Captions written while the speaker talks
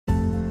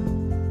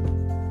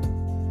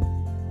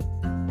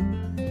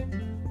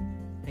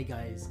Hey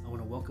guys, I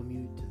want to welcome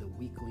you to the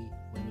weekly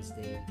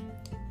Wednesday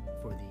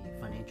for the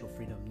Financial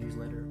Freedom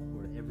newsletter,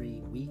 where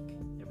every week,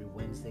 every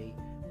Wednesday,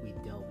 we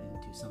delve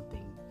into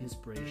something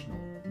inspirational,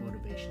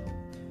 motivational,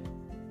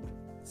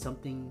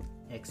 something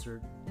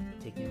excerpt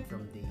taken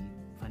from the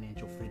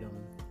Financial Freedom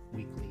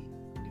weekly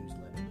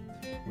newsletter.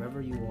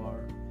 Wherever you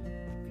are,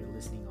 if you're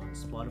listening on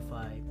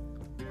Spotify,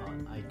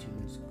 on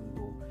iTunes,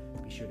 Google,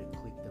 be sure to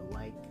click the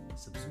like,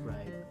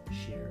 subscribe,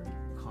 share,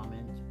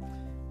 comment.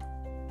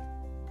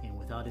 And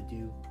without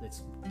ado,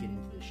 let's get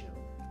into the show.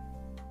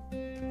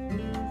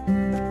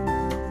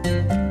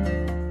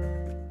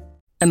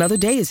 Another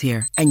day is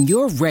here, and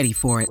you're ready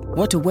for it.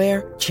 What to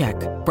wear? Check.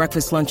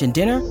 Breakfast, lunch, and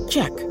dinner?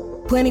 Check.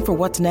 Planning for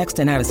what's next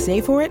and how to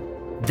save for it?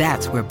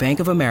 That's where Bank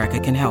of America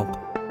can help.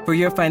 For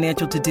your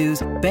financial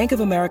to-dos, Bank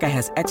of America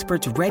has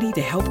experts ready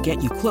to help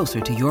get you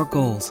closer to your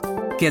goals.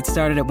 Get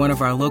started at one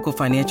of our local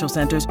financial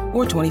centers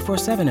or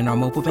 24/7 in our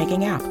mobile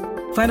banking app.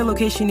 Find a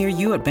location near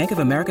you at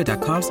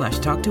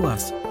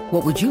bankofamerica.com/talktous.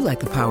 What would you like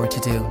the power to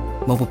do?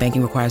 Mobile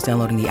banking requires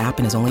downloading the app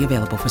and is only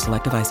available for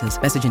select devices.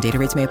 Message and data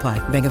rates may apply.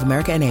 Bank of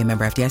America N.A.,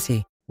 member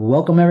FDIC.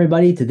 Welcome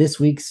everybody to this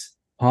week's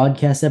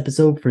podcast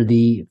episode for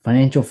the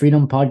Financial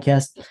Freedom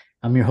Podcast.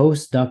 I'm your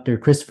host, Dr.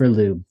 Christopher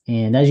Liu.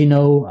 And as you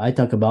know, I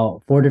talk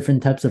about 4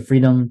 different types of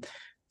freedom: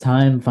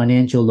 time,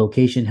 financial,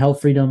 location,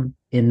 health freedom.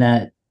 In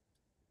that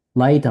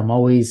light, I'm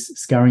always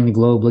scouring the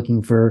globe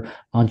looking for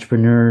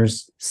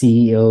entrepreneurs,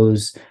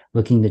 CEOs,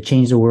 looking to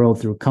change the world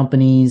through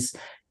companies.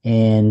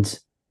 And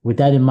with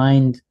that in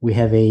mind, we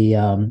have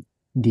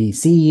the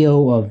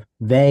CEO of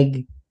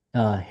Vegg,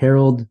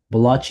 Harold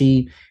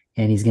Bollaci,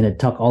 and he's going to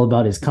talk all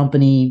about his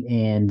company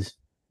and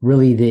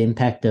really the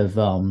impact of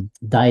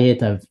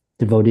diet. I've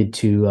devoted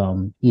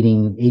to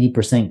eating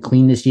 80%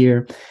 clean this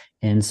year.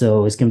 And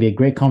so it's going to be a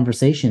great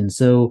conversation.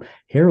 So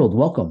Harold,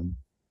 welcome.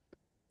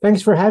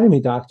 Thanks for having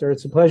me, Doctor.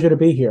 It's a pleasure to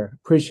be here.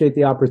 Appreciate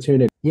the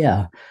opportunity.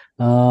 Yeah.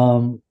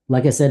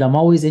 Like I said, I'm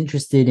always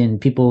interested in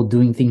people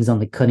doing things on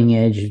the cutting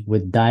edge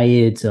with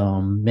diet,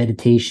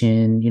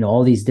 meditation,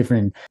 all these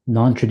different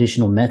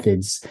non-traditional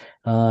methods.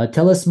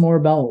 Tell us more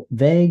about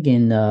Vegg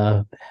and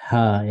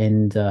how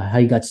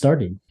you got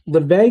started.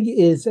 The Vegg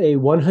is a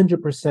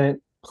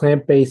 100%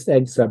 plant-based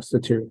egg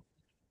substitute.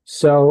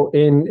 So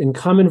in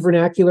common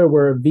vernacular,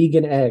 we're a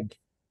vegan egg.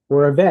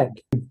 We're a Vegg.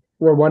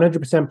 We're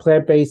 100%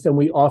 plant-based, and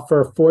we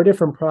offer 4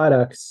 different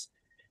products.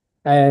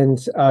 And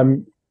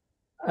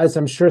as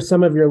I'm sure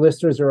some of your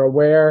listeners are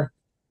aware,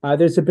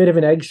 there's a bit of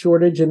an egg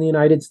shortage in the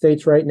United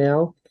States right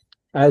now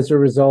as a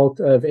result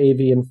of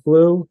avian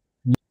flu.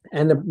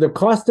 And the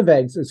cost of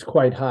eggs is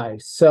quite high.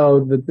 So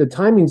the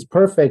timing's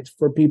perfect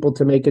for people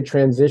to make a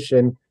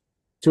transition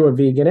to a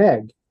vegan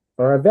egg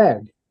or a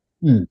Vegg.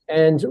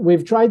 And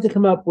we've tried to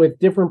come up with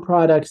different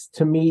products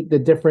to meet the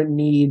different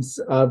needs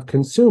of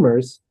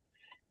consumers.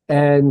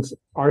 And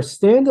our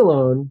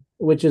standalone,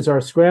 which is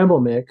our scramble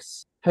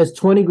mix, has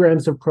 20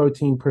 grams of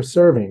protein per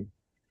serving.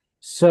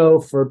 So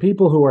for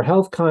people who are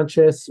health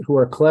conscious, who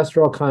are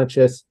cholesterol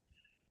conscious,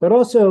 but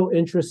also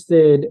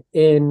interested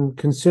in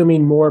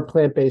consuming more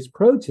plant-based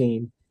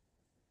protein,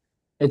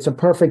 it's a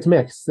perfect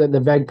mix, the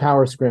Vegg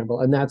Power Scramble.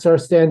 And that's our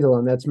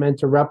standalone. That's meant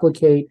to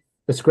replicate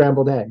the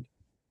scrambled egg.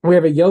 We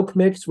have a yolk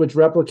mix, which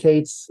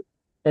replicates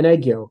an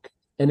egg yolk.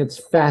 And it's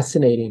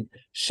fascinating.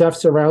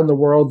 Chefs around the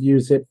world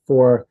use it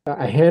for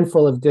a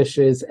handful of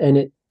dishes, and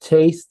it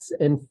tastes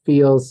and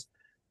feels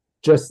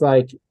just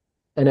like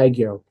an egg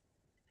yolk.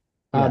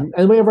 Yeah.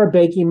 And we have our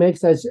baking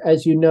mix.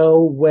 As you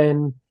know,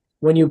 when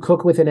you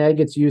cook with an egg,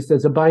 it's used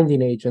as a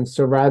binding agent.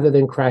 So rather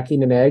than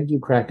cracking an egg, you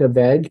crack a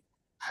Vegg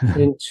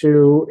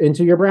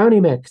into your brownie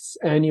mix,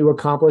 and you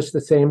accomplish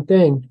the same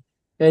thing.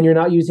 And you're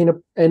not using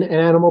an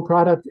animal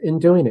product in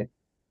doing it.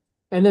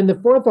 And then the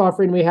 4th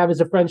offering we have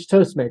is a French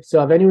toast mix.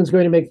 So if anyone's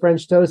going to make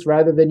French toast,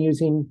 rather than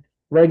using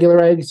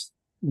regular eggs,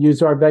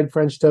 use our Vegg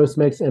French toast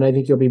mix, and I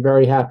think you'll be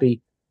very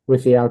happy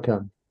with the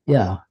outcome.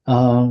 Yeah.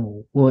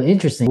 Well,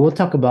 interesting. We'll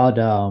talk about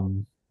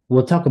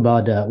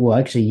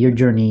actually your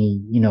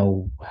journey.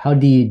 How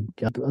do you?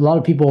 A lot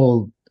of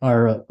people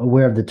are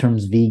aware of the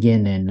terms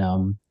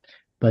vegan,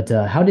 but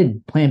how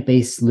did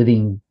plant-based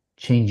living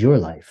change your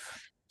life?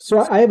 So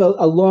I have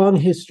a long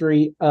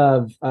history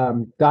of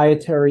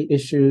dietary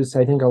issues.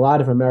 I think a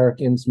lot of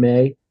Americans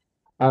may.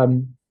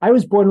 I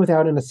was born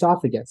without an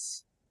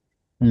esophagus.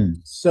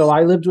 So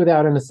I lived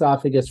without an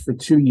esophagus for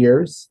 2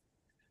 years.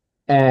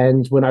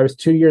 And when I was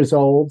 2 years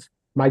old,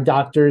 my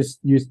doctors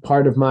used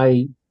part of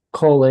my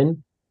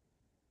colon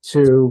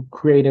to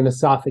create an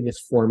esophagus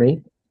for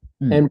me.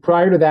 And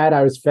prior to that,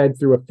 I was fed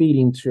through a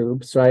feeding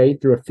tube. So I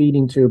ate through a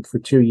feeding tube for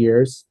 2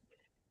 years.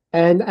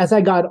 And as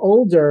I got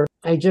older,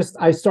 I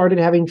started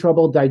having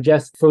trouble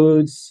digest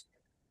foods.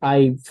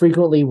 I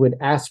frequently would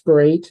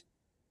aspirate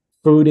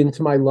food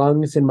into my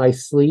lungs in my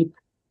sleep.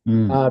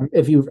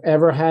 If you've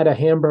ever had a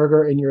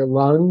hamburger in your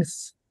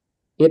lungs,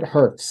 it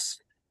hurts.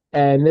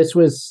 And this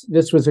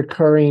was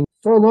occurring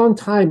for a long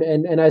time.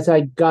 And as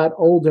I got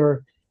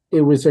older,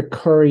 it was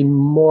occurring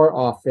more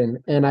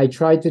often. And I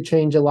tried to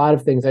change a lot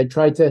of things. I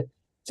tried to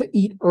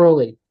eat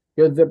early.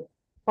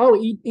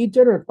 Eat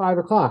dinner at 5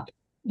 o'clock.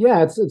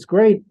 Yeah, it's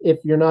great if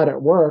you're not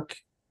at work.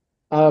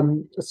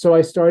 So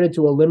I started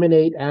to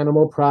eliminate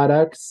animal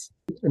products,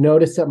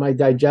 noticed that my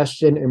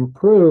digestion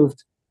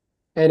improved,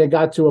 and it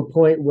got to a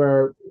point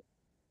where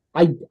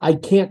I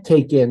can't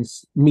take in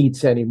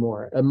meats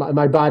anymore.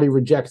 My body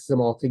rejects them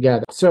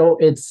altogether. So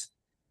it's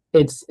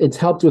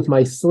helped with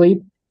my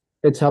sleep.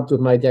 It's helped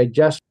with my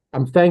digestion.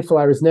 I'm thankful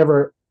I was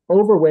never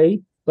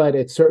overweight, but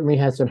it certainly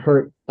hasn't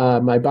hurt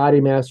my body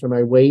mass or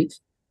my weight.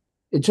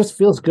 It just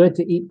feels good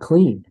to eat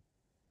clean.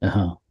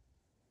 Uh-huh.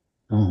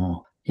 Uh-huh.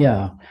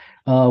 Yeah.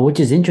 Which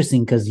is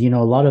interesting because, a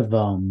lot of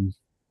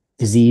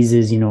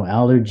diseases,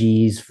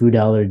 allergies, food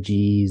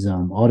allergies,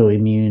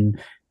 autoimmune,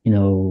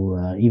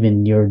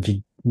 even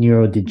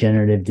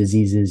neurodegenerative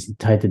diseases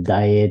tied to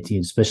diet,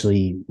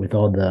 especially with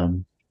all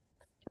the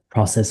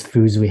processed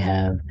foods we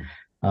have.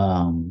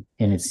 And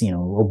it's,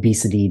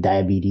 obesity,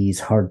 diabetes,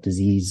 heart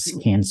disease,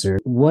 cancer.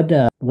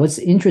 What's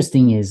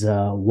interesting is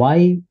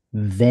why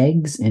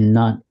Veggs and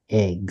not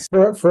eggs?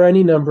 For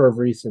any number of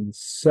reasons.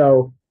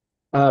 So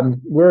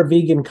we're a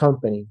vegan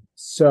company.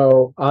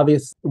 So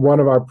obviously, one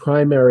of our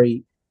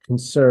primary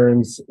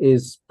concerns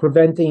is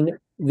preventing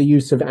the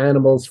use of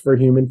animals for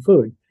human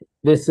food.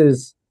 This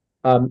is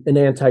an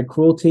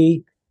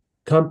anti-cruelty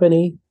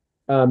company.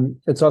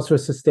 It's also a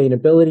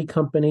sustainability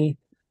company.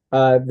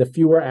 The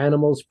fewer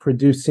animals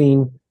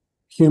producing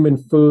human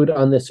food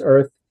on this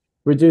earth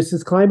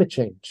reduces climate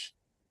change.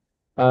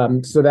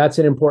 So that's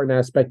an important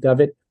aspect of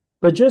it.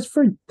 But just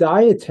for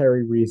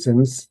dietary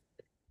reasons,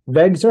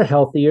 Veggs are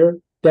healthier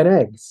than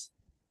eggs.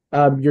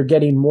 You're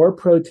getting more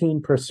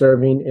protein per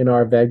serving in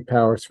our Vegg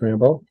Power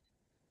Scramble.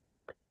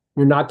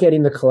 You're not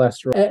getting the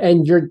cholesterol,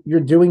 and you're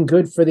doing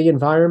good for the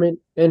environment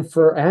and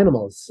for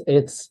animals.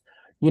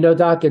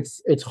 Doc,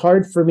 it's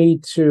hard for me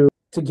to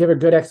give a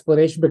good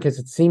explanation because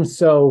it seems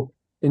so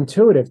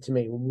intuitive to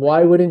me.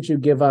 Why wouldn't you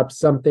give up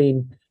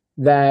something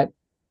that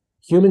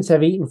humans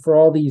have eaten for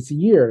all these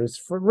years?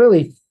 For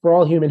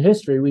all human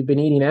history, we've been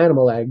eating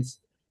animal eggs.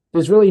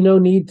 There's really no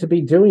need to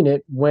be doing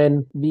it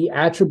when the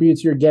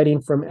attributes you're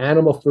getting from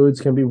animal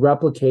foods can be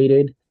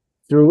replicated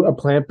through a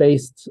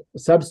plant-based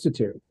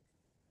substitute.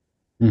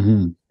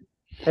 Mm-hmm.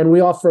 And we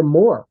offer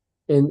more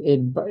in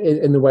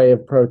the way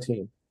of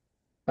protein.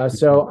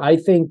 So I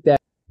think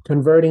that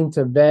converting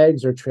to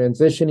Veggs or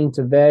transitioning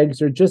to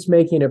Veggs or just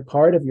making it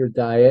part of your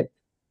diet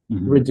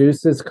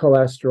reduces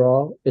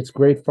cholesterol. It's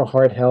great for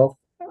heart health.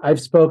 I've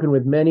spoken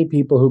with many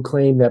people who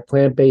claim that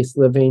plant-based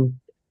living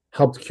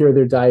helped cure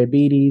their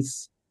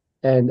diabetes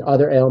and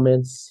other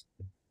ailments.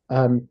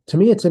 To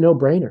me, it's a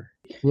no-brainer.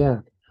 Yeah.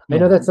 I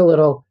know that's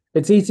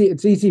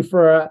it's easy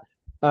for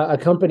a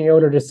company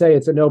owner to say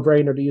it's a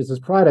no-brainer to use those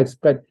products,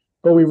 but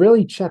we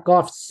really check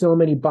off so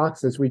many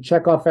boxes. We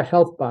check off a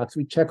health box.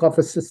 We check off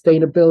a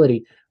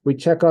sustainability. We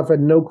check off a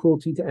no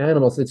cruelty to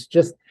animals.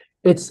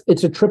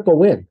 It's a triple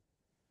win.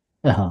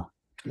 Uh-huh.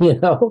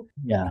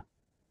 Yeah.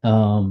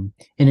 And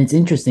it's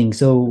interesting.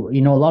 So, a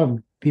lot of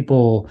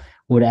people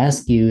would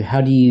ask you,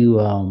 how do you,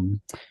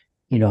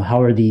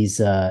 how are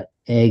these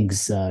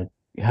eggs?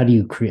 How do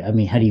you create? I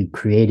mean, how do you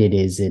create it?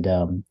 Is it,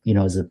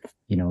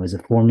 is a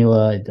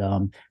formula?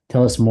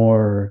 Tell us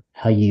more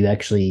how you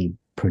actually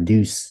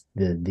produce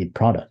the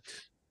product.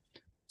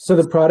 So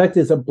the product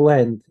is a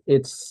blend.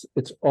 It's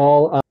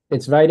all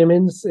it's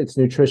vitamins, it's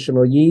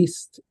nutritional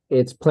yeast,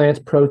 it's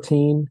plant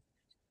protein,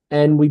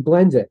 and we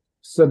blend it.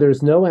 So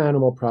there's no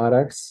animal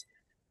products.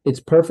 It's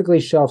perfectly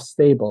shelf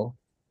stable.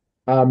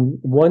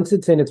 Once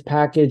it's in its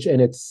package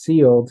and it's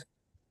sealed,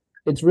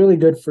 it's really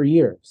good for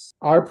years.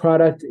 Our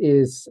product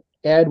is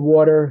add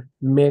water,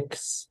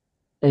 mix,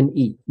 and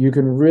eat. You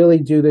can really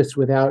do this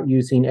without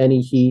using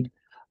any heat.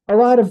 A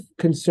lot of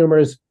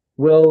consumers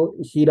will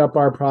heat up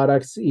our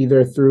products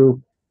either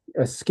through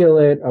a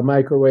skillet, a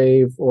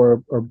microwave,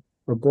 or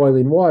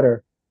boiling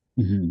water.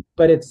 Mm-hmm.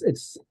 But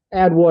it's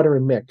add water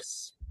and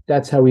mix.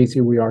 That's how easy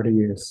we are to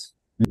use.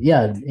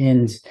 Yeah,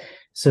 and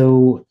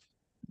so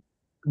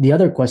the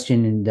other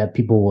question that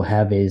people will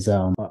have is,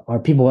 are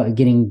people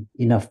getting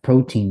enough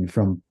protein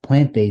from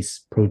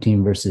plant-based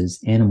protein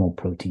versus animal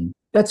protein?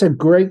 That's a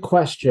great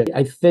question.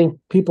 I think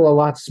people a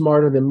lot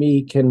smarter than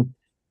me can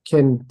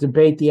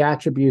debate the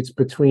attributes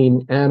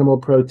between animal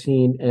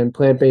protein and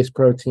plant-based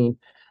protein.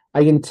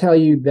 I can tell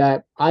you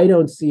that I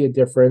don't see a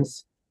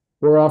difference.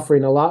 We're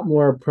offering a lot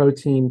more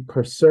protein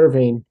per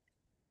serving.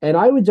 And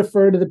I would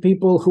defer to the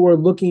people who are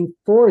looking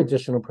for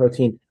additional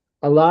protein.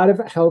 A lot of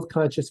health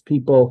conscious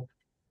people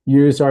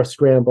use our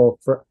scramble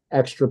for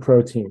extra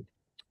protein.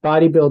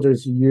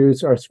 Bodybuilders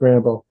use our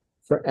scramble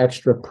for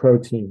extra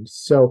protein.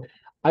 So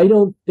I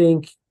don't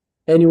think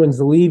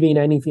anyone's leaving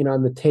anything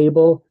on the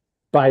table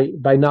by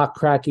not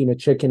cracking a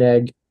chicken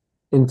egg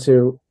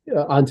onto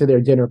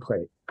their dinner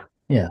plate.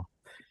 Yeah.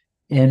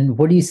 And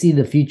what do you see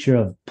the future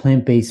of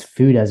plant-based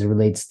food as it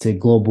relates to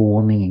global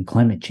warming and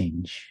climate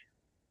change?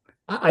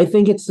 I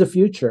think it's the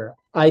future.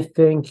 I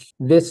think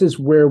this is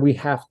where we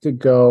have to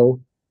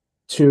go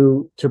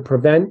to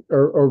prevent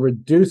or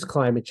reduce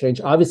climate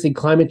change. Obviously,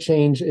 climate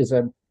change is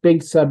a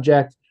big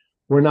subject.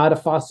 We're not a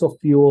fossil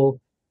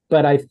fuel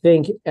But I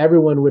think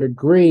everyone would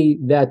agree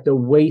that the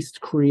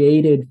waste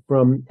created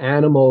from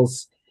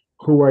animals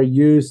who are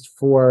used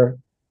for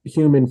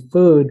human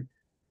food,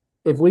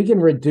 if we can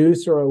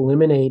reduce or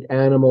eliminate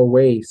animal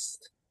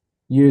waste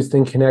used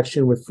in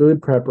connection with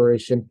food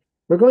preparation,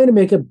 we're going to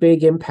make a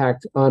big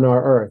impact on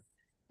our earth.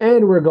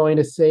 And we're going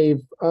to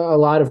save a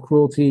lot of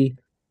cruelty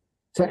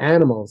to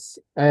animals.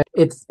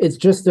 It's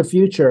just the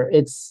future.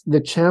 It's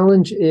the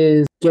challenge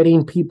is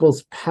getting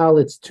people's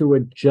palates to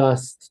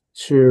adjust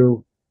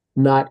to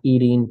not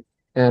eating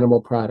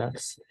animal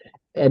products.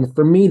 And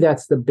for me,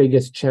 that's the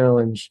biggest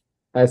challenge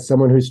as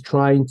someone who's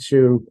trying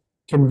to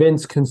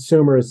convince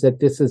consumers that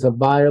this is a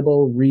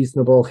viable,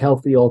 reasonable,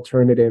 healthy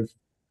alternative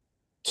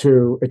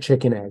to a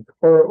chicken egg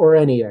or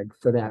any egg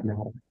for that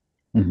matter.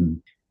 Mm-hmm.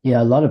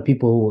 Yeah, a lot of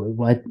people.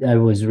 I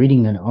was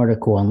reading an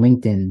article on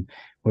LinkedIn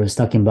where it's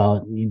talking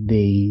about with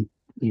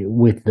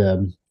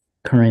the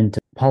current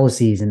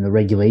policies and the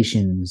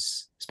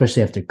regulations,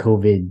 especially after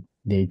COVID,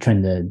 they're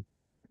trying to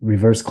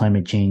reverse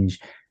climate change.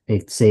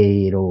 They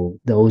say the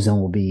ozone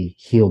will be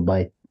healed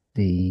by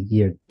the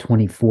year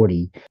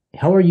 2040.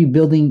 How are you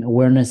building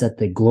awareness at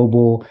the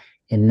global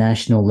and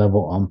national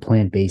level on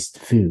plant-based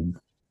food?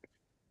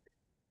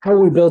 How are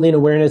we building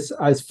awareness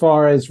as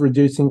far as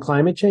reducing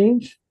climate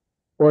change,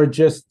 or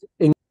just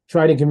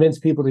trying to convince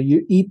people to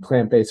eat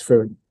plant-based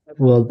food?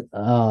 Well,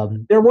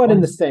 they're one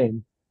and the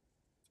same.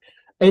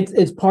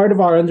 It's part of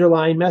our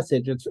underlying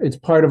message. It's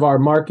part of our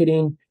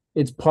marketing.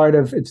 It's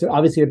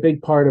obviously a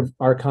big part of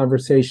our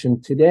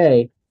conversation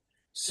today.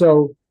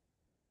 So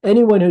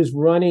anyone who's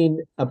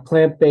running a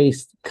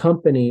plant-based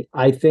company,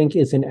 I think,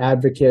 is an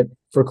advocate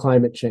for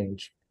climate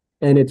change.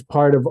 And it's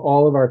part of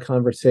all of our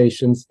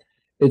conversations.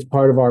 It's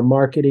part of our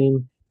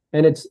marketing.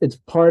 And it's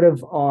part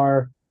of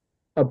our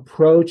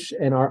approach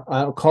and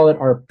I'll call it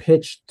our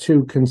pitch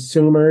to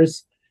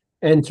consumers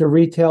and to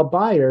retail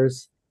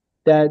buyers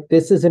that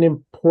this is an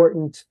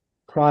important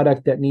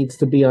product that needs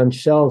to be on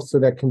shelves so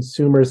that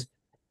consumers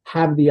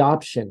have the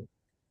option.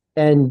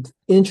 And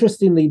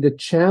interestingly, the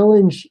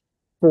challenge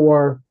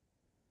for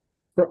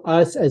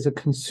us as a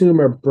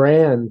consumer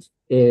brand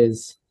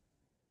is,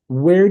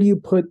 where do you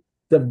put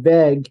the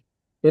Vegg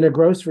in a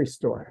grocery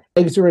store?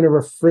 Eggs are in a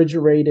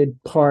refrigerated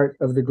part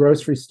of the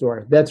grocery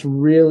store. That's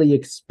really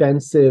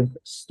expensive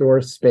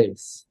store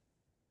space.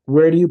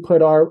 Where do you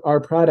put our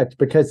product?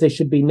 Because they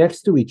should be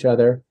next to each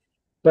other,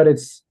 but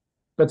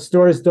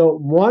stores don't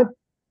want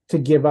to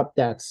give up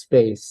that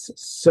space.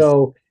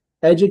 So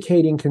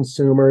educating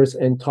consumers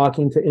and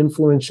talking to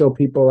influential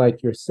people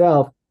like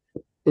yourself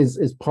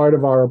is part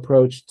of our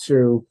approach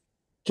to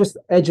just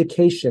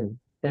education.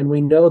 And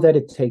we know that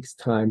it takes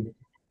time,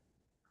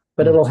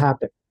 but it'll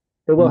happen.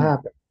 It will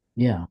happen.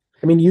 Yeah.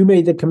 I mean, you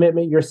made the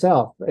commitment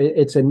yourself.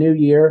 It's a new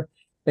year,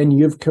 and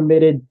you've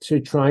committed to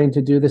trying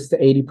to do this to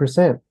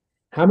 80%.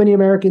 How many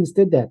Americans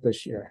did that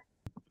this year?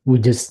 We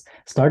just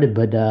started,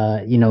 but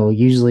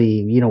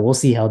usually, we'll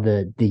see how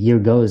the year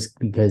goes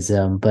because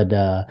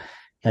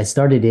I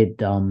started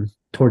it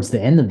towards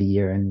the end of the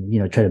year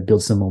and try to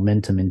build some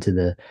momentum into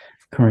the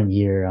current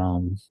year.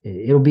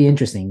 It'll be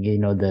interesting,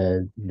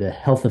 the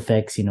health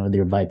effects,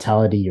 your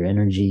vitality, your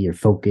energy, your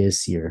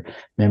focus, your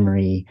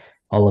memory,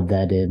 all of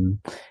that. And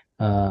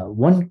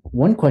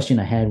one question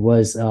I had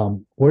was,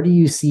 where do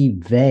you see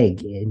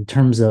Vegg in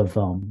terms of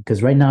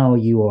because right now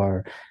you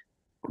are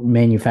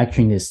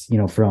manufacturing this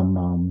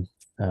from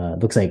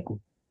looks like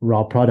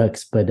raw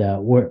products, but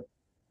where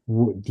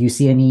do you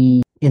see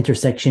any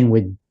intersection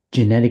with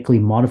genetically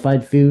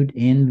modified food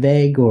in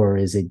Vegg, or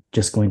is it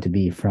just going to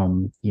be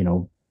from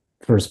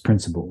first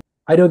principle?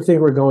 I don't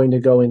think we're going to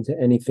go into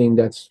anything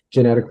that's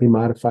genetically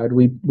modified.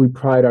 We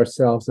pride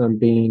ourselves on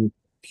being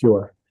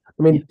pure.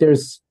 I mean,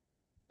 there's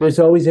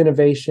always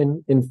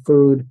innovation in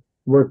food.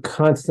 We're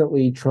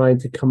constantly trying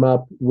to come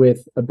up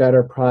with a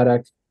better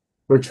product.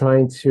 We're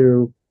trying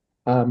to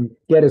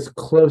get as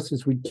close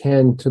as we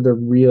can to the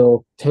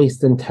real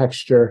taste and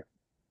texture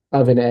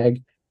of an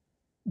egg.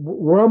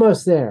 We're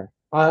almost there.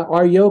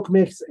 Our yolk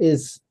mix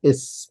is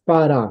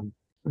spot on.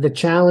 The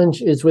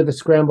challenge is with a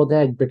scrambled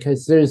egg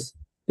because there's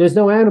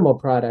no animal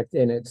product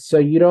in it. So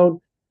you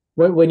don't,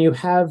 when you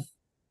have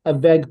a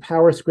Vegg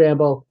power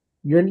scramble,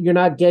 you're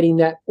not getting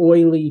that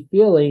oily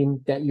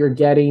feeling that you're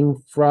getting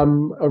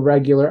from a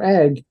regular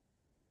egg.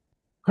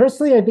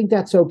 Personally, I think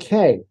that's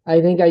okay.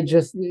 I think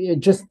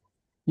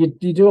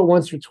you do it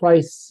once or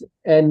twice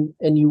and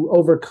you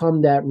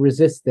overcome that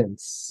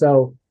resistance.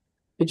 So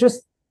it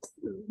just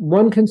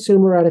one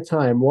consumer at a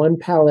time, one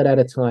palate at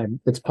a time.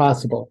 It's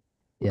possible.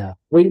 Yeah.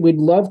 We'd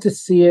love to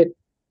see it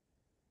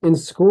in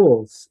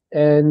schools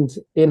and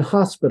in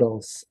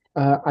hospitals.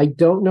 I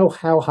don't know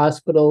how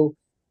hospital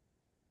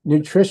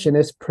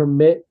nutritionists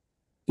permit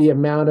the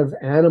amount of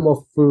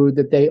animal food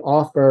that they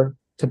offer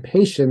to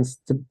patients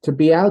to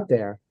be out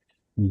there.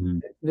 Mm-hmm.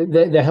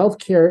 The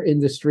healthcare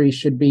industry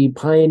should be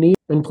pioneering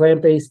in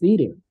plant-based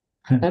eating.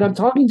 And I'm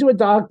talking to a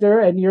doctor,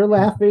 and you're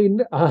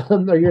laughing,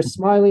 or you're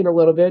smiling a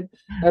little bit,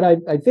 and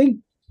I think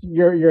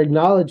you're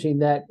acknowledging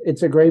that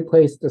it's a great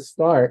place to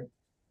start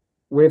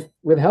with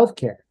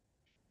healthcare.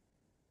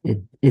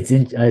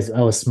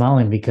 I was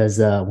smiling because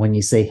when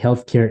you say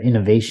healthcare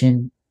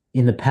innovation,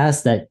 in the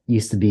past that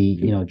used to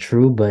be,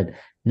 true, but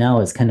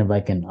now it's kind of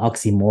like an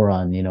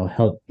oxymoron.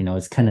 Health,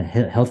 it's kind of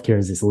healthcare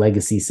is this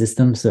legacy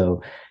system.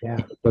 So Yeah.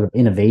 sort of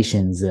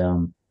innovations,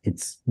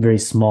 it's very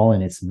small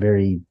and it's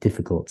very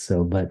difficult.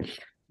 So, but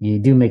you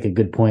do make a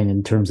good point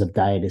in terms of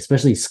diet,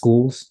 especially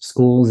schools,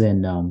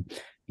 and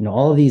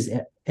all of these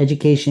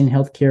education,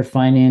 healthcare,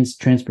 finance,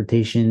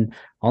 transportation,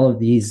 all of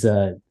these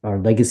are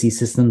legacy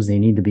systems. They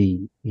need to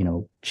be,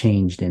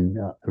 changed and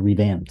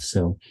revamped.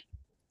 So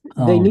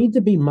They um, need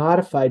to be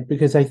modified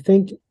because I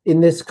think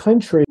in this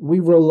country we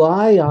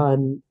rely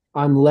on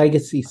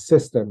legacy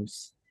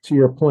systems. To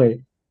your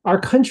point, our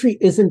country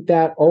isn't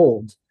that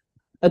old.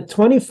 A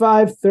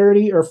 25,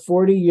 30, or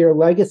 40-year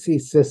legacy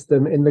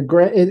system in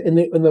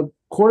the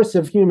course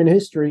of human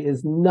history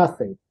is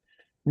nothing.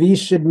 These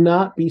should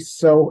not be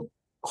so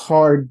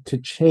hard to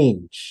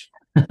change.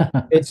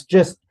 It's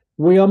just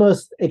we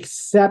almost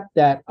accept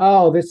that,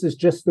 oh, this is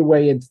just the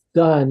way it's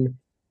done.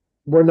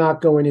 We're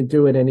not going to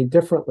do it any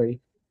differently.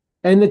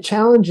 And the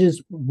challenge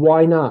is,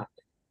 why not?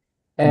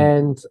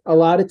 And a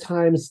lot of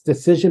times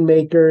decision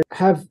makers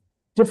have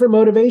different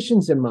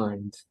motivations in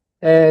mind.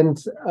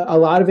 And a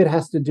lot of it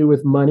has to do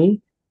with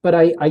money. But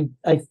I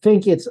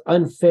think it's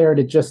unfair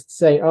to just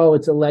say, oh,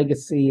 it's a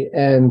legacy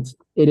and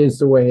it is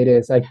the way it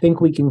is. I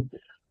think we can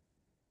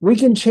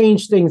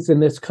change things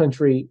in this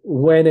country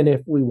when and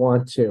if we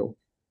want to.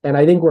 And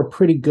I think we're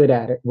pretty good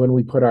at it when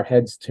we put our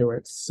heads to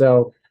it.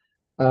 So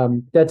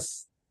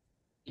that's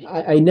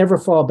I never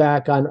fall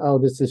back on, oh,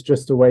 this is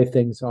just the way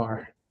things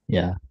are.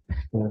 yeah,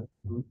 Yeah.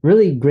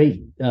 really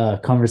great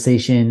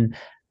conversation.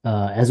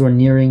 As we're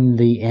nearing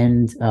the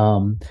end,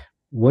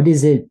 what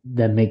is it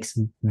that makes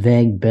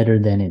Veg better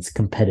than its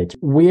competitor?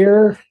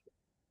 We're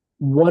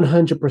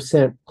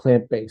 100%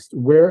 plant-based.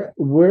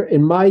 We're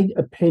in my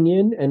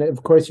opinion, and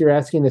of course you're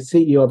asking the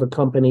CEO of a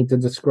company to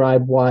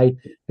describe why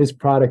his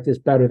product is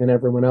better than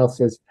everyone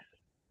else's.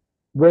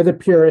 We're the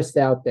purest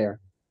out there.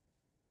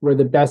 We're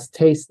the best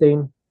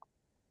tasting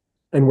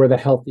and we're the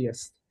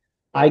healthiest.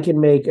 I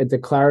can make a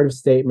declarative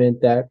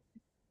statement that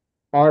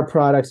our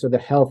products are the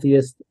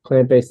healthiest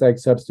plant-based egg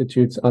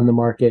substitutes on the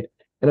market,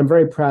 and I'm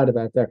very proud of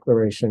that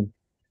declaration.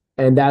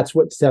 And that's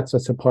what sets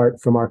us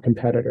apart from our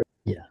competitors.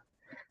 Yeah.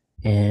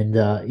 And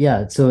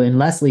and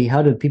lastly,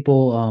 how do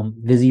people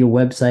visit your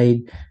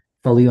website,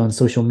 follow you on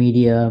social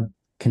media,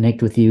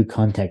 connect with you,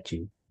 contact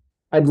you?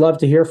 I'd love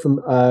to hear from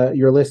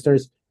your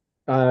listeners.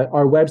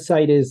 Our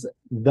website is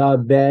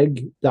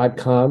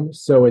thevegg.com.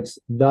 So it's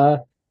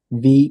the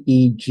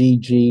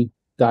VEGG.com.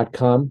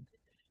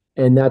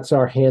 And that's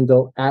our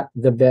handle at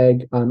the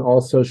Vegg on all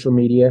social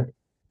media.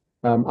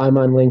 I'm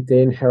on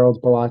LinkedIn,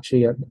 Harold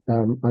Bollaci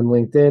on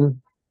LinkedIn.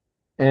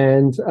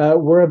 And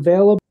we're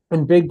available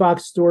in big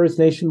box stores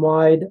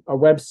nationwide, our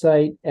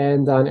website,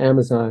 and on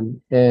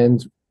Amazon.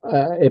 And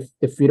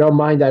if you don't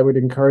mind, I would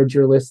encourage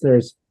your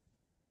listeners,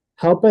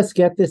 help us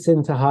get this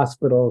into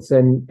hospitals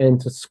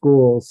and to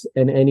schools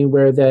and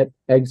anywhere that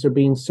eggs are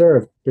being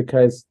served,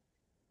 because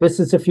this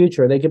is the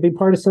future. They could be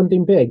part of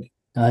something big.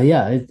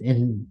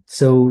 And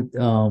so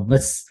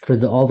let's for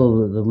all the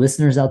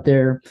listeners out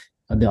there,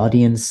 the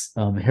audience,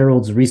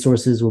 Harold's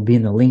resources will be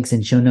in the links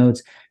and show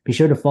notes. Be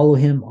sure to follow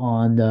him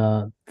on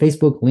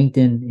Facebook,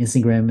 LinkedIn,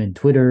 Instagram, and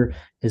Twitter,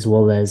 as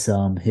well as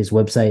his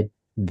website,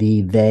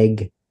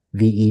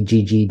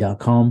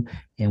 vegg.com.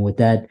 And with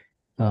that,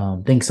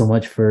 thanks so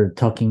much for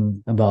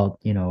talking about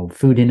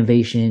food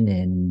innovation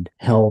and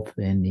health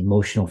and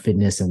emotional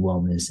fitness and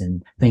wellness.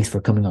 And thanks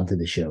for coming onto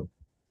the show.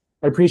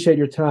 I appreciate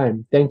your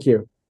time. Thank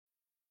you.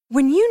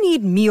 When you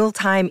need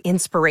mealtime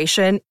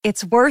inspiration,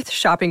 it's worth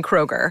shopping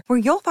Kroger, where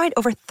you'll find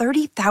over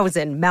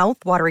 30,000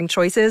 mouth-watering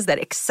choices that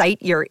excite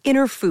your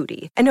inner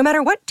foodie. And no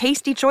matter what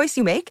tasty choice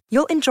you make,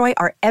 you'll enjoy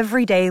our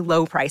everyday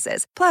low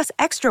prices, plus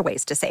extra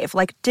ways to save,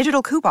 like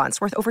digital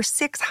coupons worth over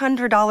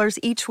 $600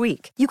 each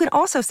week. You can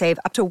also save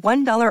up to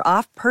 $1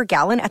 off per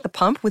gallon at the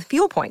pump with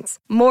fuel points.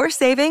 More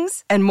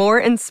savings and more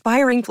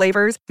inspiring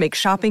flavors make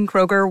shopping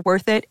Kroger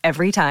worth it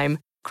every time.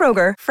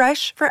 Kroger,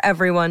 fresh for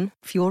everyone.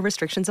 Fuel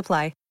restrictions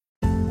apply.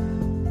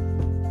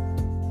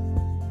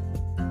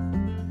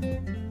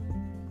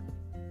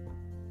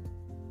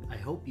 I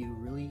hope you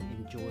really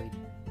enjoyed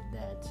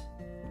that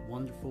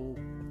wonderful,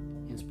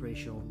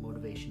 inspirational,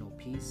 motivational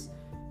piece.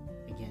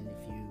 Again,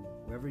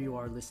 wherever you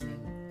are listening,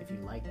 if you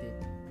liked it,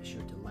 be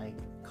sure to like,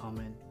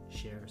 comment,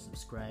 share,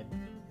 subscribe.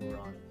 We're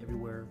on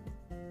everywhere: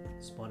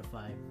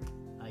 Spotify,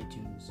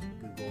 iTunes,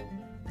 Google,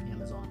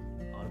 Amazon,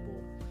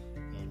 Audible.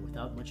 And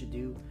without much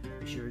ado,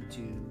 be sure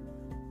to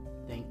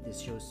thank this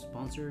show's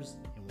sponsors,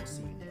 and we'll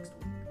see you next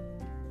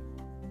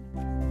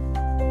week.